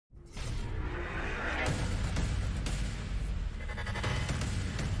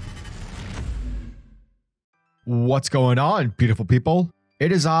What's going on, beautiful people?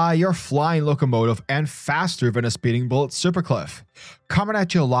 It is I, your flying locomotive and faster than a speeding bullet SuperCliff, coming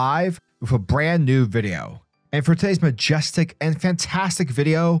at you live with a brand new video. And for today's majestic and fantastic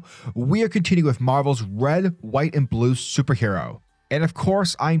video, we are continuing with Marvel's red, white, and blue superhero. And of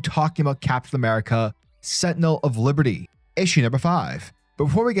course, I'm talking about Captain America, Sentinel of Liberty, issue number 5. But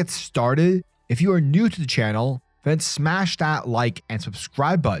before we get started, if you are new to the channel, then smash that like and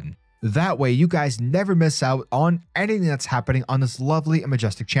subscribe button. That way you guys never miss out on anything that's happening on this lovely and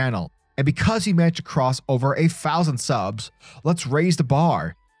majestic channel. And because we managed to cross over 1,000 subs, let's raise the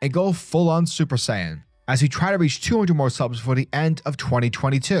bar and go full on Super Saiyan as we try to reach 200 more subs before the end of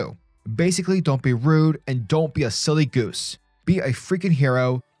 2022. Basically, don't be rude and don't be a silly goose. Be a freaking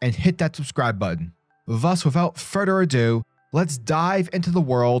hero and hit that subscribe button. Thus, without further ado, let's dive into the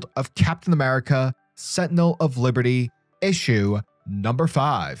world of Captain America, Sentinel of Liberty, issue number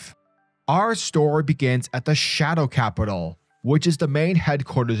 5. Our story begins at the Shadow Capital, which is the main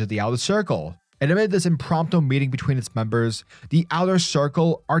headquarters of the Outer Circle. And amid this impromptu meeting between its members, the Outer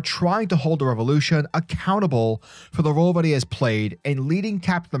Circle are trying to hold the revolution accountable for the role that he has played in leading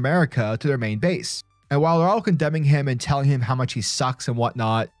Captain America to their main base. And while they're all condemning him and telling him how much he sucks and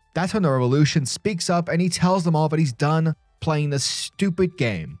whatnot, that's when the revolution speaks up and he tells them all that he's done playing this stupid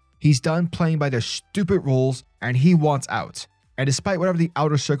game. He's done playing by their stupid rules and he wants out. And despite whatever the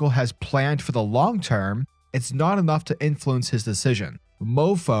Outer Circle has planned for the long term, it's not enough to influence his decision.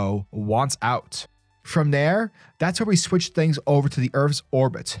 Mofo wants out. From there, that's where we switch things over to the Earth's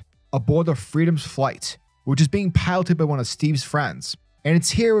orbit, aboard the Freedom's flight, which is being piloted by one of Steve's friends. And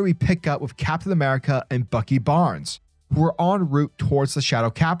it's here where we pick up with Captain America and Bucky Barnes, who are en route towards the Shadow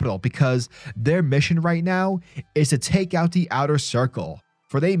Capital because their mission right now is to take out the Outer Circle,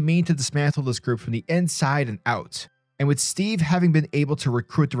 for they mean to dismantle this group from the inside and out. And with Steve having been able to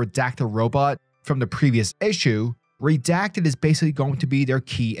recruit the Redacted robot from the previous issue, Redacted is basically going to be their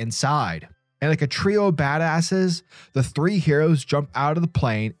key inside. And like a trio of badasses, the three heroes jump out of the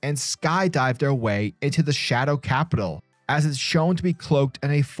plane and skydive their way into the Shadow Capital, as it's shown to be cloaked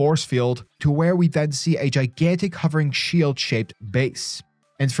in a force field, to where we then see a gigantic hovering shield-shaped base.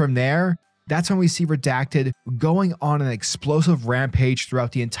 And from there, that's when we see Redacted going on an explosive rampage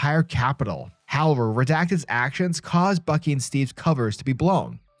throughout the entire capital. However, Redacted's actions cause Bucky and Steve's covers to be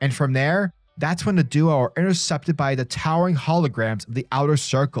blown. And from there, that's when the duo are intercepted by the towering holograms of the Outer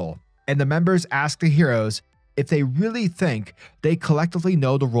Circle. And the members ask the heroes if they really think they collectively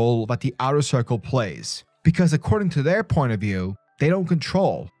know the role that the Outer Circle plays. Because according to their point of view, they don't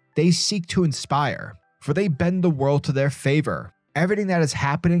control, they seek to inspire. For they bend the world to their favor. Everything that is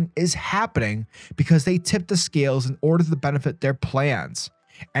happening because they tip the scales in order to benefit their plans.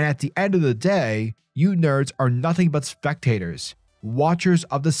 And at the end of the day, you nerds are nothing but spectators, watchers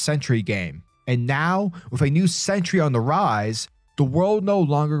of the Century game. And now, with a new century on the rise, the world no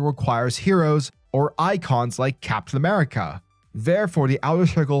longer requires heroes or icons like Captain America. Therefore, the Outer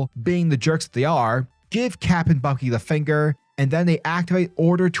Circle, being the jerks they are, give Cap and Bucky the finger, and then they activate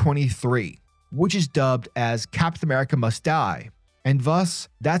Order 23, which is dubbed as Captain America Must Die. And thus,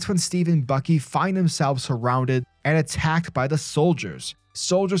 that's when Steve and Bucky find themselves surrounded and attacked by the soldiers.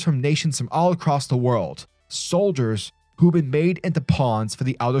 Soldiers from nations from all across the world. Soldiers who've been made into pawns for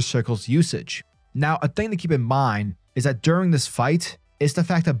the Outer Circle's usage. Now, a thing to keep in mind is that during this fight is the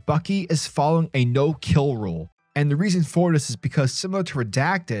fact that Bucky is following a no-kill rule. And the reason for this is because, similar to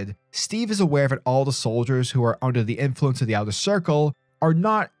Redacted, Steve is aware that all the soldiers who are under the influence of the Outer Circle are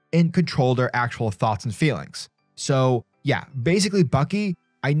not in control of their actual thoughts and feelings. So yeah, basically Bucky,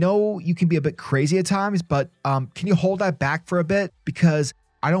 I know you can be a bit crazy at times, but can you hold that back for a bit? Because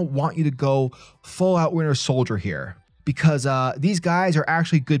I don't want you to go full out Winter Soldier here. Because these guys are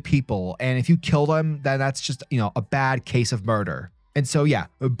actually good people, and if you kill them, then that's just, a bad case of murder. And so yeah,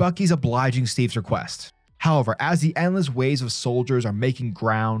 Bucky's obliging Steve's request. However, as the endless waves of soldiers are making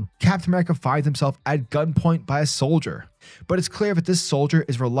ground, Captain America finds himself at gunpoint by a soldier. But it's clear that this soldier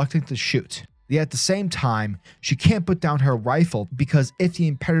is reluctant to shoot. Yet at the same time, she can't put down her rifle because if the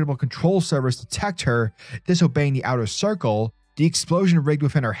impenetrable control servers detect her disobeying the Outer Circle, the explosion rigged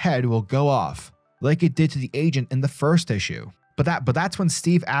within her head will go off, like it did to the agent in the first issue. But that's when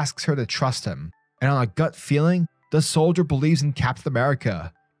Steve asks her to trust him. And on a gut feeling, the soldier believes in Captain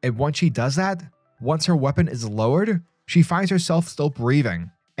America. And once she does that, once her weapon is lowered, she finds herself still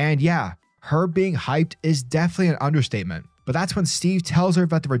breathing. And yeah, her being hyped is definitely an understatement. But that's when Steve tells her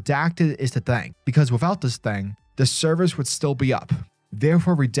that the Redacted is the thing, because without this thing, the servers would still be up.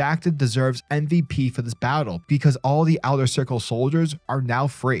 Therefore, Redacted deserves MVP for this battle, because all the Outer Circle soldiers are now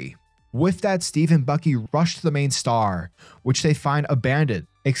free. With that, Steve and Bucky rush to the main star, which they find abandoned,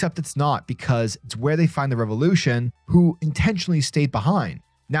 except it's not, because it's where they find the Revolution, who intentionally stayed behind.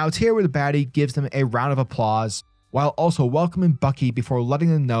 Now it's here where the baddie gives them a round of applause, while also welcoming Bucky before letting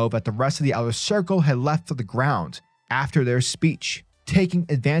them know that the rest of the Outer Circle had left for the ground after their speech, taking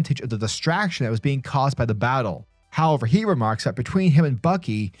advantage of the distraction that was being caused by the battle. However, he remarks that between him and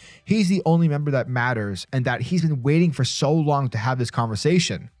Bucky, he's the only member that matters, and that he's been waiting for so long to have this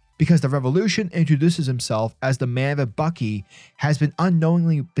conversation, because the Revolution introduces himself as the man that Bucky has been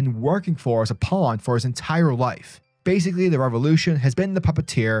unknowingly working for as a pawn for his entire life. Basically, the Revolution has been the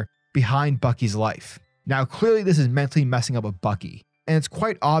puppeteer behind Bucky's life. Now, clearly this is mentally messing up with Bucky, and it's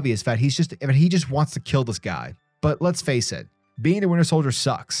quite obvious that he just wants to kill this guy. But let's face it, being the Winter Soldier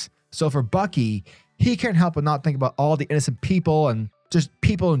sucks. So for Bucky, he can't help but not think about all the innocent people and just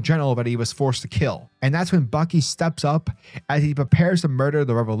people in general that he was forced to kill. And that's when Bucky steps up as he prepares to murder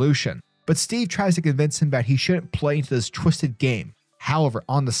the Revolution. But Steve tries to convince him that he shouldn't play into this twisted game. However,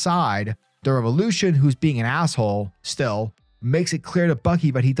 on the side, the Revolution, who's being an asshole still, makes it clear to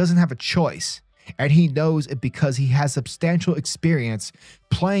Bucky that he doesn't have a choice. And he knows it because he has substantial experience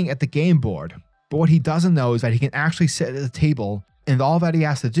playing at the game board. But what he doesn't know is that he can actually sit at the table, and all that he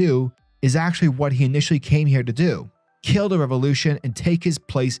has to do is actually what he initially came here to do: kill the Revolution and take his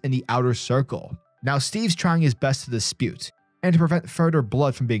place in the Outer Circle. Now Steve's trying his best to dispute and to prevent further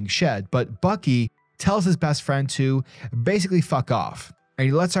blood from being shed, but Bucky tells his best friend to basically fuck off, and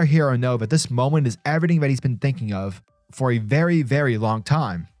he lets our hero know that this moment is everything that he's been thinking of for a very, very long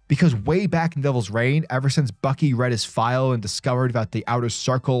time. Because way back in Devil's Reign, ever since Bucky read his file and discovered that the Outer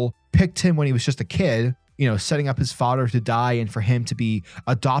Circle picked him when he was just a kid, setting up his father to die and for him to be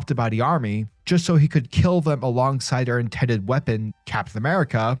adopted by the army, just so he could kill them alongside their intended weapon, Captain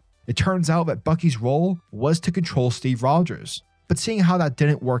America, it turns out that Bucky's role was to control Steve Rogers. But seeing how that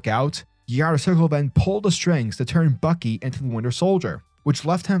didn't work out, the Outer Circle then pulled the strings to turn Bucky into the Winter Soldier, which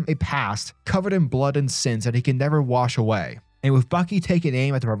left him a past covered in blood and sins that he can never wash away. And with Bucky taking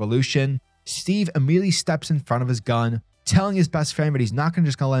aim at the Revolution, Steve immediately steps in front of his gun, telling his best friend that he's not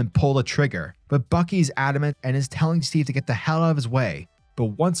just gonna let him pull the trigger. But Bucky is adamant and is telling Steve to get the hell out of his way. But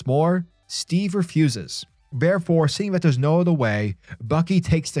once more, Steve refuses. Therefore, seeing that there's no other way, Bucky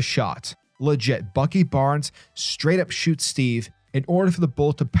takes the shot. Legit, Bucky Barnes straight up shoots Steve in order for the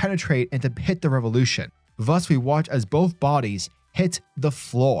bullet to penetrate and to hit the Revolution. Thus, we watch as both bodies hit the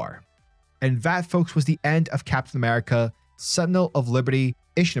floor. And that, folks, was the end of Captain America: Sentinel of Liberty,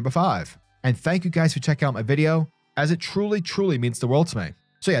 issue number 5. And thank you guys for checking out my video, as it truly, truly means the world to me.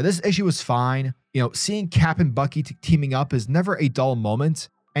 So yeah, this issue was fine. Seeing Cap and Bucky teaming up is never a dull moment.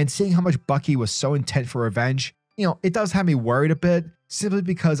 And seeing how much Bucky was so intent for revenge, it does have me worried a bit, simply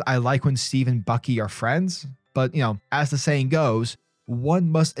because I like when Steve and Bucky are friends. But, as the saying goes, one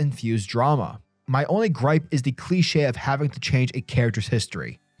must infuse drama. My only gripe is the cliche of having to change a character's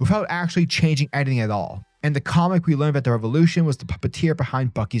history without actually changing anything at all. In the comic, we learned that the Revolution was the puppeteer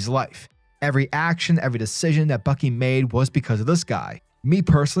behind Bucky's life. Every action, every decision that Bucky made was because of this guy. Me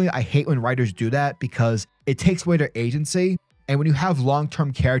personally, I hate when writers do that because it takes away their agency, and when you have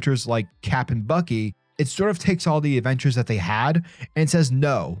long-term characters like Cap and Bucky, it sort of takes all the adventures that they had and says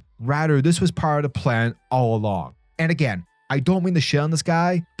no, rather this was part of the plan all along. And again, I don't mean to shit on this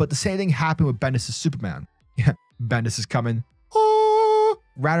guy, but the same thing happened with Bendis' Superman. Yeah, Bendis is coming.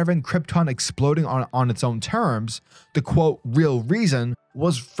 Rather than Krypton exploding on its own terms, the quote real reason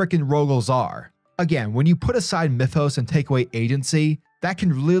was frickin' Rogol Zaar. Again, when you put aside mythos and take away agency, that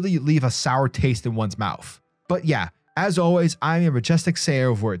can really leave a sour taste in one's mouth. But yeah, as always, I'm your majestic sayer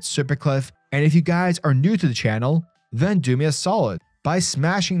over at SuperCliff, and if you guys are new to the channel, then do me a solid by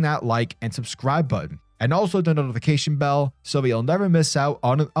smashing that like and subscribe button, and also the notification bell so that you'll never miss out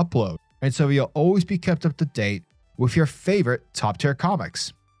on an upload, and so you'll always be kept up to date with your favorite top tier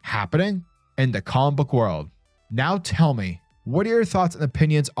comics happening in the comic book world. Now tell me, what are your thoughts and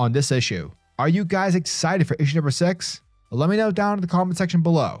opinions on this issue? Are you guys excited for issue number 6? Let me know down in the comment section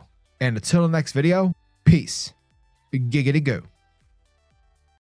below. And until the next video, peace. Giggity goo.